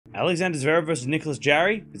Alexander Zverev versus Nicolas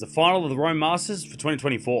Jarry is the final of the Rome Masters for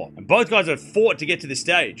 2024, and both guys have fought to get to this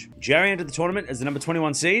stage. Jarry entered the tournament as the number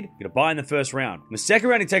 21 seed, get a bye in the first round. In the second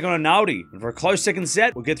round, he take on Rinaldi, and for a close second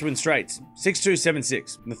set, we'll get through in straights, 6-2,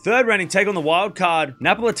 7-6. In the third round, he take on the wild card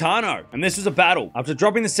Napolitano, and this was a battle. After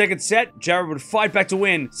dropping the second set, Jarry would fight back to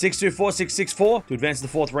win 6-2, 4-6, 6-4 to advance to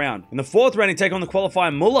the fourth round. In the fourth round, he take on the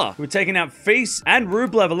qualifier Muller, who had taken out Fils and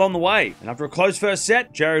Rublev along the way, and after a close first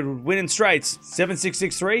set, Jarry would win in straights, 7-6,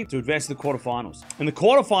 6-3 to advance to the quarterfinals. In the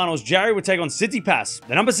quarterfinals, Jarry would take on Tsitsipas,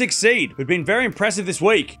 the number 6 seed, who'd been very impressive this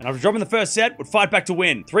week, and after dropping the first set, would fight back to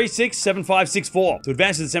win 3-6, 7-5, 6-4 to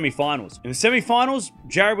advance to the semi-finals. In the semi-finals,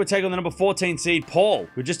 Jarry would take on the number 14 seed Paul,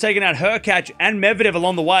 who had just taken out Hurkacz and Medvedev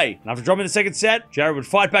along the way, and after dropping the second set, Jarry would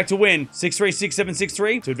fight back to win 6-3, 6-7,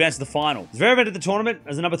 6-3 to advance to the final. Zverev entered the tournament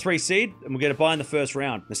as the number 3 seed, and will get a bye in the first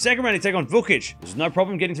round. In the second round, he'd take on Vukic, there's no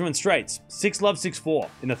problem getting through in straights, 6-love, 6-4.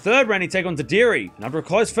 In the third round, he'd take on Tadiri, and after a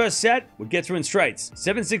close first set, would get through in straights,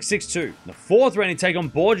 7-6, 6-2. In the fourth round, he'd take on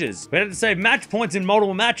Borges, but had to save match points in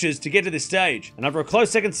multiple matches to get to this stage. And after a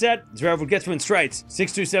close second set, Zverev would get through in straights,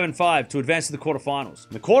 6-2, 7-5 to advance to the quarterfinals.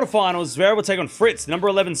 In the quarterfinals, Zverev would take on Fritz, the number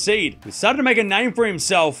 11 seed, who started to make a name for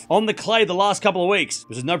himself on the clay the last couple of weeks.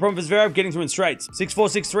 Which is no problem for Zverev getting through in straights,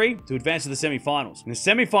 6-4, 6-3 to advance to the semi-finals. In the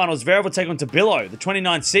semi-finals, Zverev would take on Tabilo, the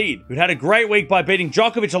 29 seed, who'd had a great week by beating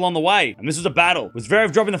Djokovic along the way. And this was a battle, with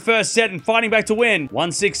Zverev dropping the first set and fighting back to win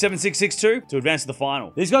 1-6, 7-6, 6-2 to advance to the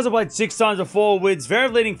final. These guys have played 6 times before, with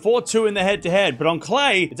Zverev leading 4-2 in the head-to-head, but on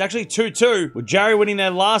clay, it's actually 2-2, with Jarry winning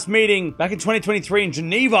their last meeting back in 2023 in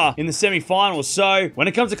Geneva in the semi-finals. So, when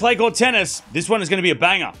it comes to clay court tennis, this one is going to be a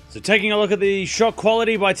banger. So, taking a look at the shot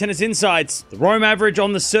quality by Tennis Insights, the Rome average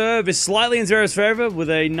on the serve is slightly in Zverev's favor, with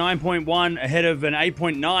a 9.1 ahead of an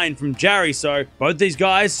 8.9 from Jarry. So, both these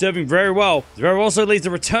guys serving very well. Zverev also leads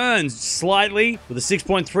the returns slightly, with a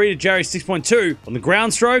 6.3 to Jarry's 6.2. On the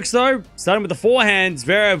ground strokes, though, starting with the forehand,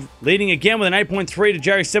 Zverev leading again with an 8.3 to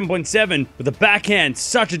Jarry's 7.7. With the backhand,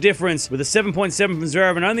 such a difference, with a 7.7 from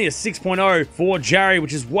Zverev and only a 6.0 for Jarry,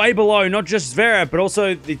 which is way below not just Zverev, but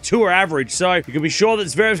also the tour average. So, you can be sure that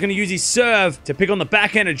Zverev's going to use his serve to pick on the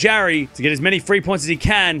backhand of Jarry to get as many free points as he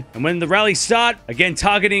can. And when the rallies start, again,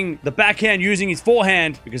 targeting the backhand using his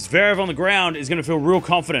forehand, because Zverev on the ground is going to feel real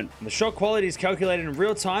confident. And the shot quality is calculated in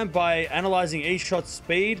real time by analyzing each shot's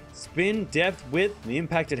speed, spin, depth, width, and the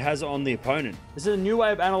impact it has on the opponent. This is a new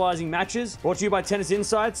way of analyzing matches, brought to you by Tennis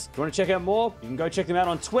Insights. If you want to check out more, you can go check them out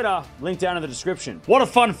on Twitter, link down in the description. What a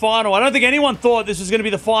fun final. I don't think anyone thought this was going to be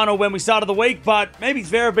the final when we started the week, but maybe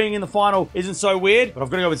Zverev being in the final isn't so weird. But I've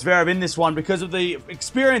got to go with Zverev in this one because of the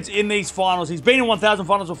experience in these finals. He's been in 1,000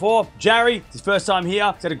 finals before. Jarry, it's his first time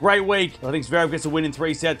here. He's had a great week. I think Zverev gets a win in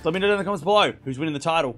 3 sets. Let me know in the comments below who's winning the title.